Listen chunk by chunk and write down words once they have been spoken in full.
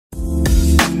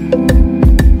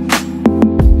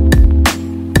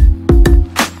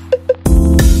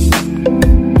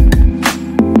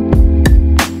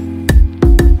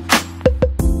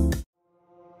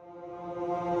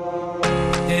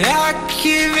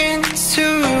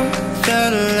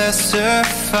lesser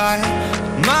fight.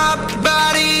 My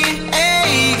body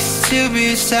aches to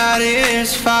be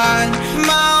satisfied.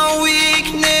 My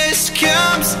weakness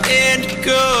comes and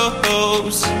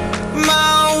goes.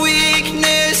 My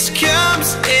weakness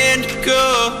comes and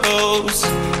goes.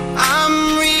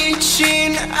 I'm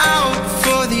reaching out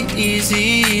for the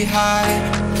easy high.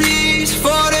 Please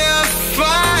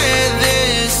fortify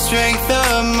this strength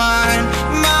of mine.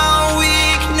 My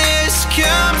weakness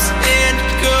comes and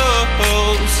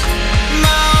goes.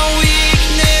 My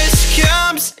weakness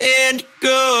comes and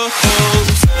goes.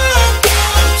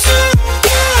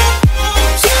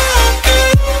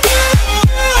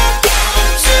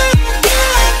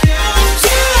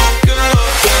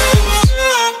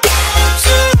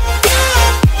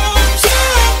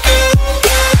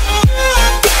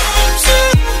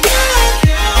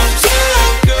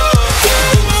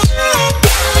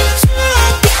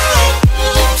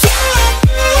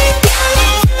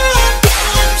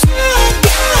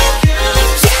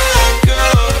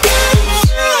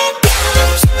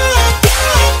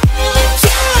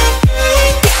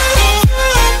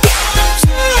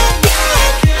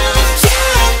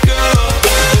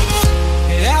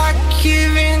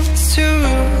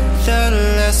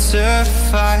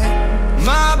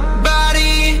 My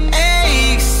body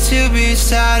aches to be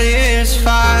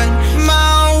satisfied.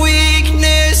 My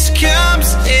weakness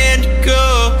comes and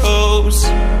goes.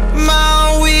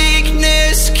 My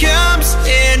weakness comes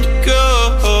and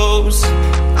goes.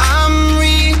 I'm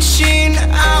reaching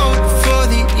out for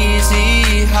the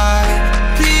easy high.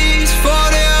 Please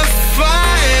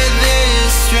fortify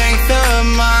this strength of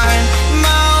mine.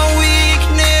 My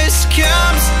weakness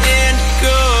comes and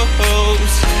goes.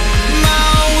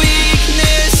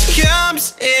 Comes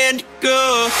and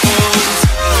goes.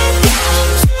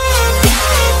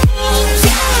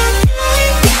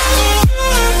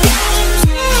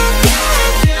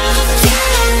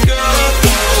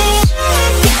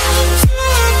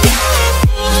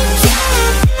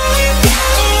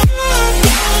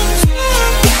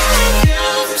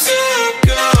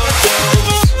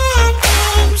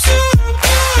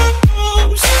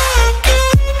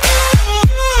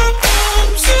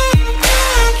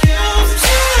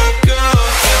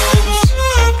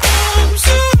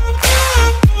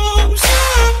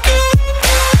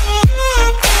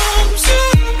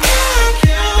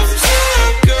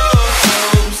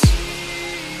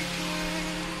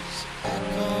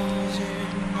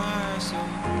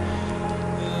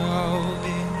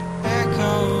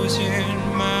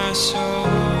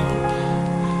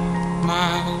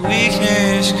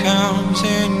 Weakness comes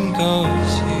and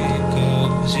goes, it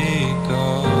goes, it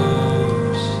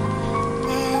goes.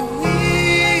 My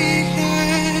weakness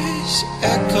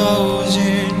echoes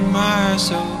in my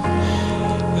soul.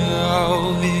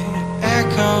 Oh, it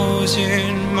echoes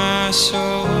in my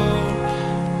soul.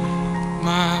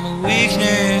 My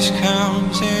weakness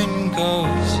comes and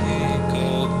goes, it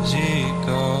goes, it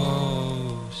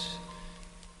goes.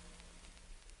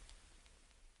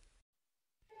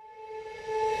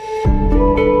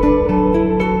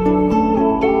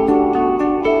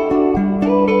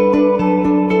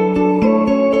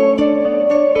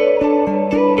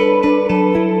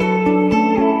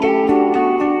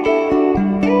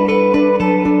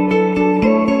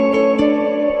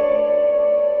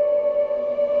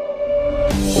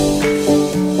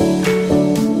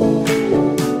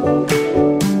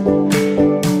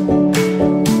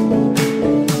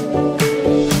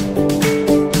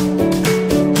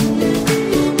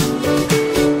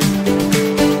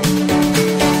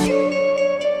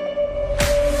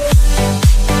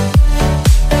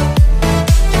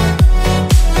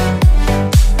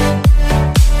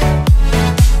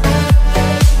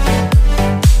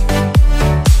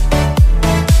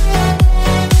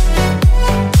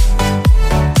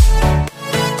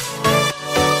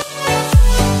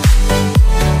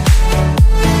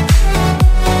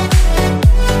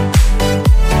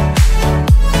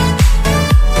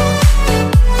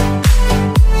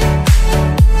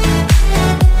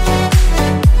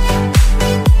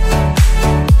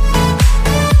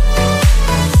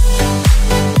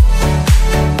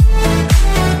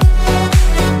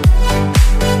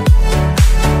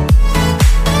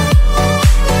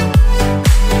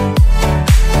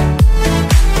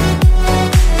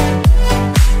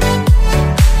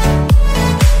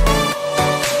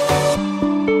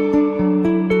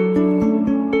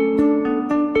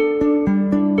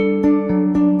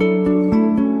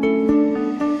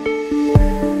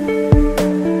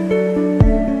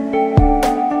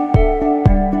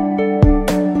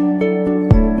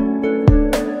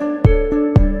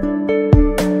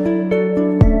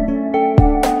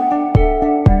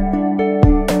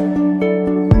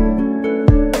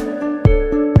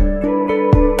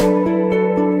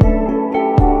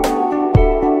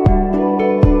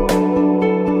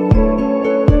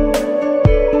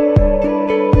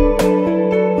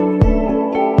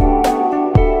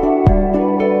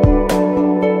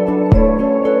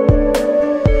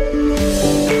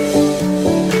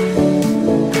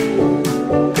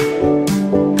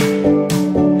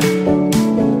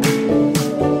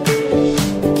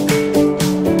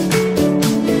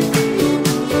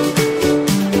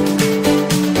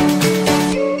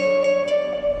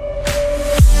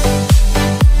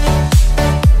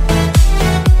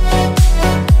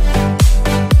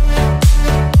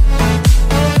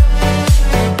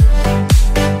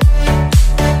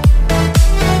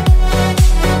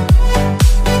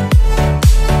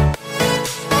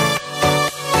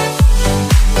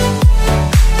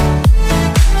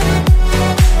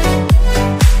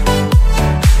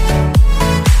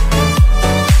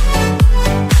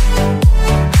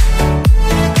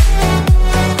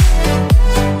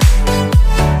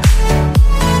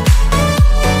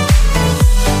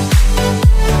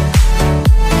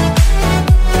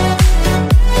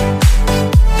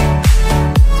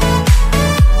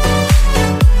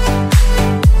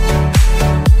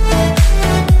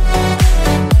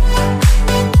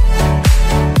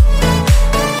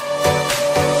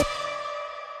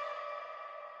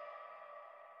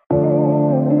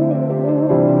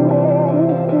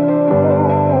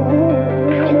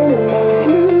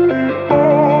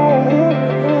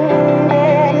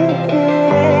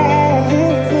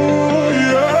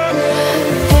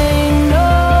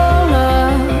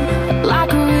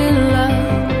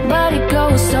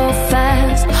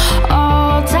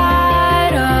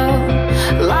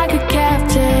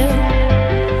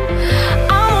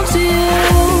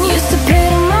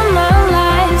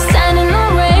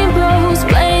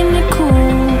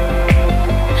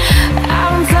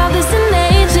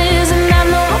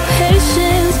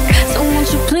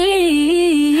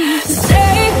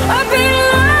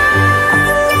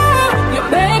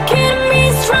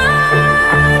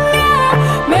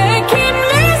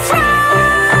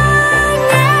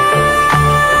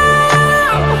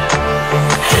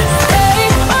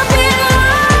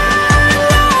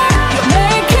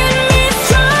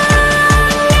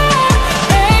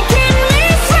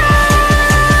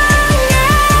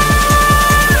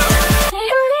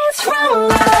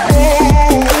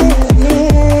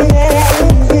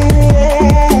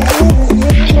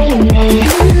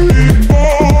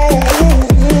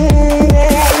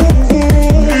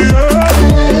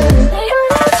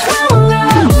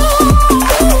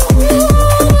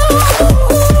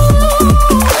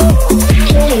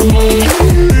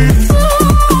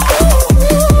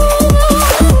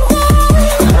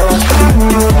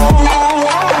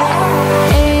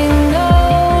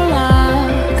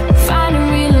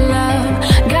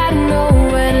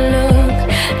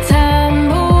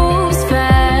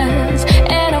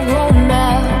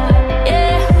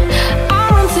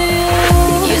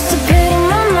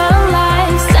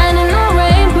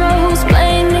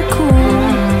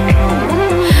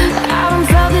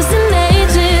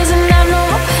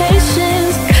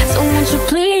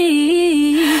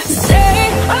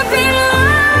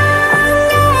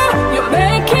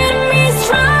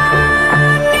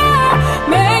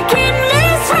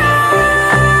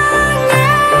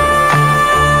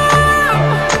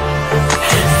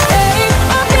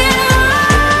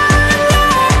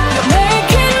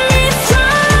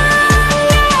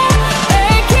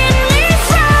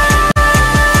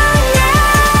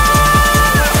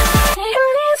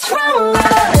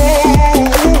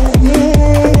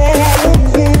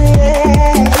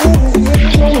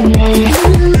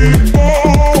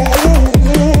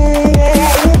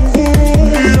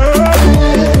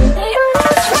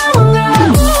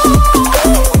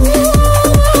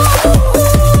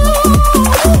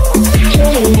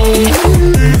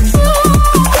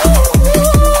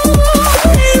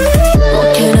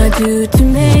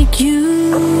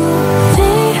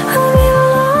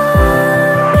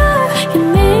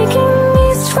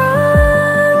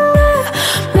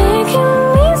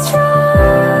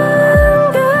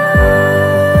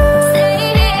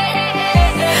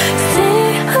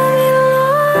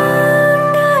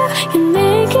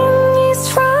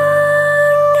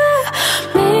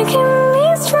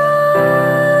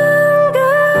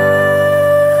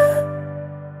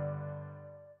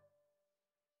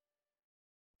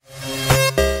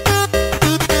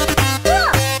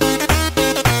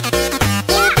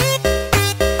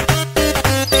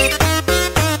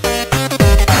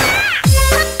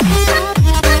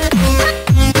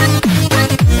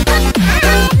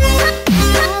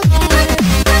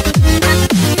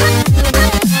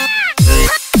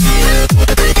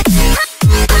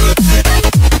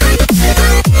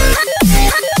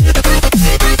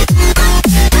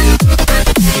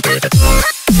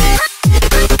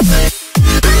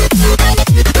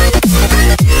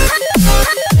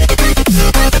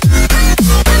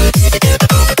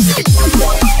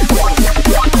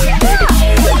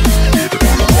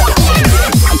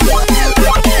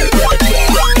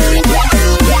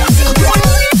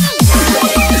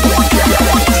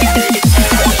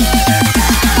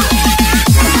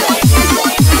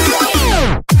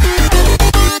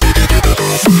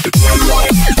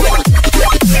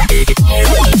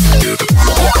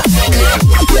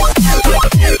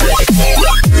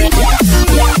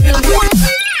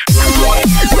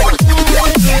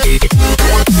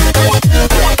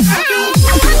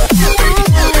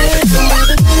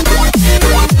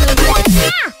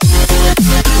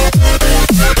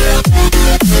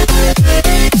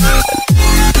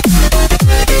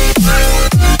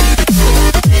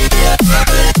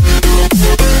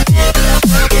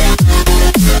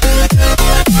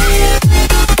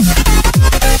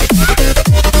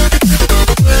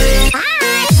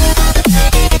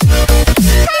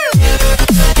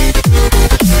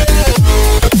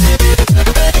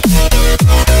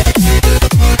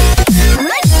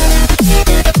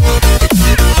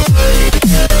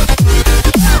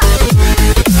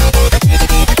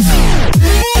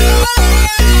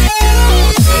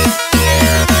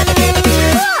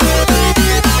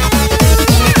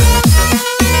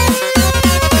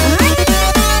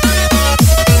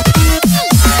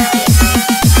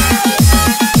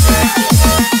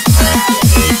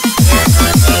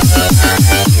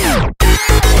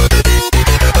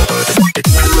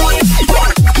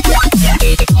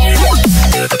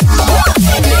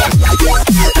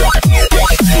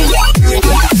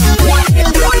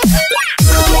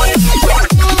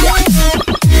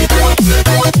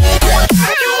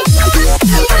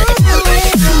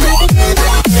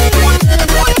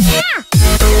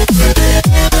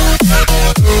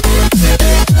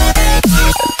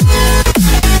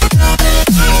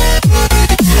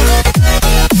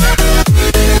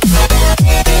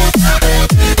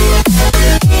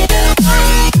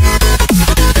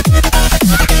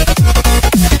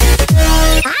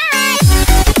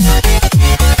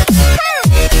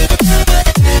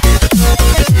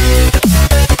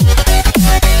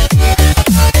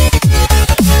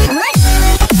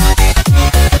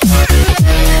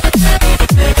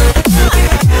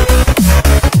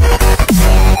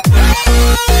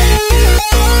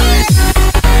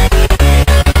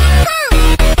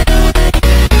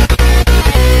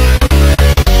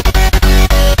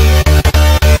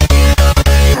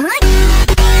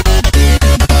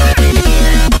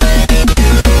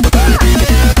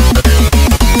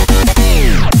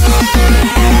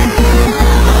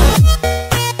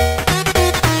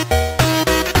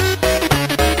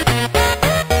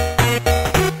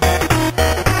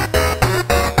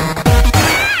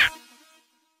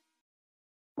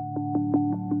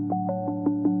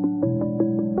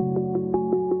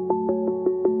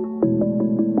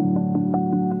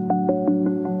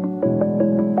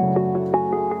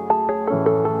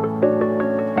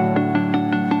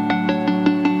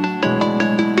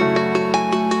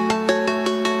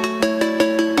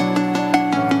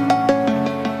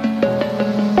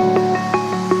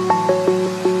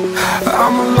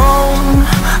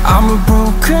 I'm a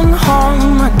broken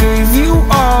home. I gave you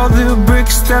all the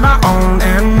bricks that I own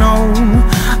and know.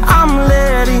 I'm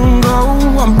letting go.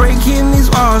 I'm breaking these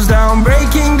walls down,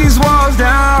 breaking these walls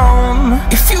down.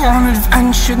 If you want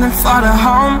adventure, then fly to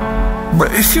home.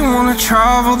 But if you wanna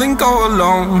travel, then go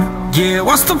alone. Yeah,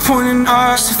 what's the point in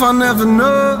us if I never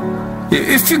know?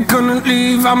 Yeah, if you're gonna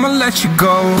leave, I'ma let you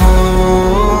go.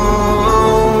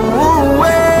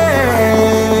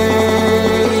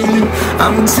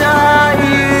 I'm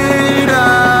tired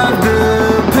of the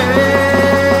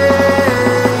pain.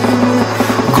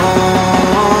 Go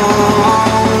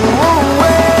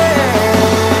away.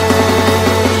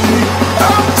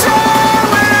 I'm tired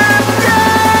with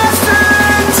yesterday.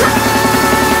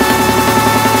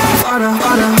 Harder,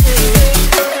 harder.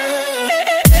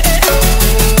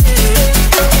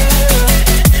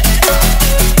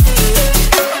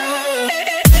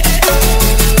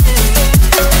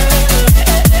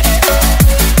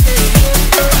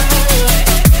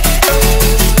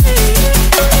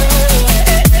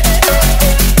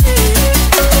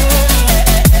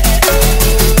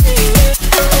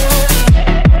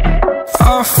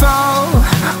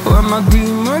 My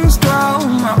demons dwell,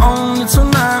 my own little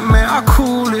nightmare, I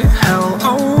call it hell,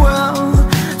 oh well.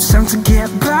 It's time to get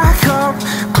back up,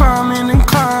 climbing and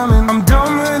climbing. I'm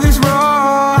done with this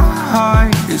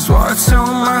ride, is what I tell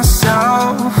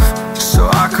myself, so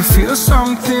I could feel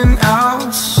something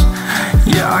else.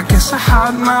 Yeah, I guess I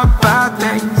had my bad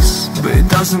days, but it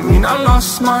doesn't mean I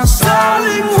lost my style.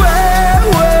 Darling, where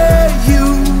were you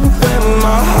when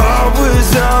my heart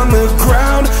was on the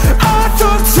ground? I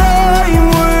thought time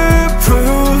would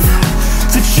prove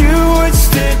that you would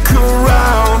stick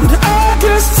around. I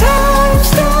guess time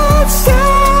stood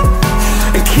still,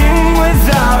 a king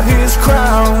without his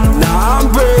crown. Now I'm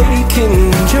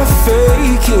breaking and you're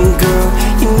faking, girl.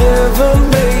 You never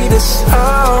made a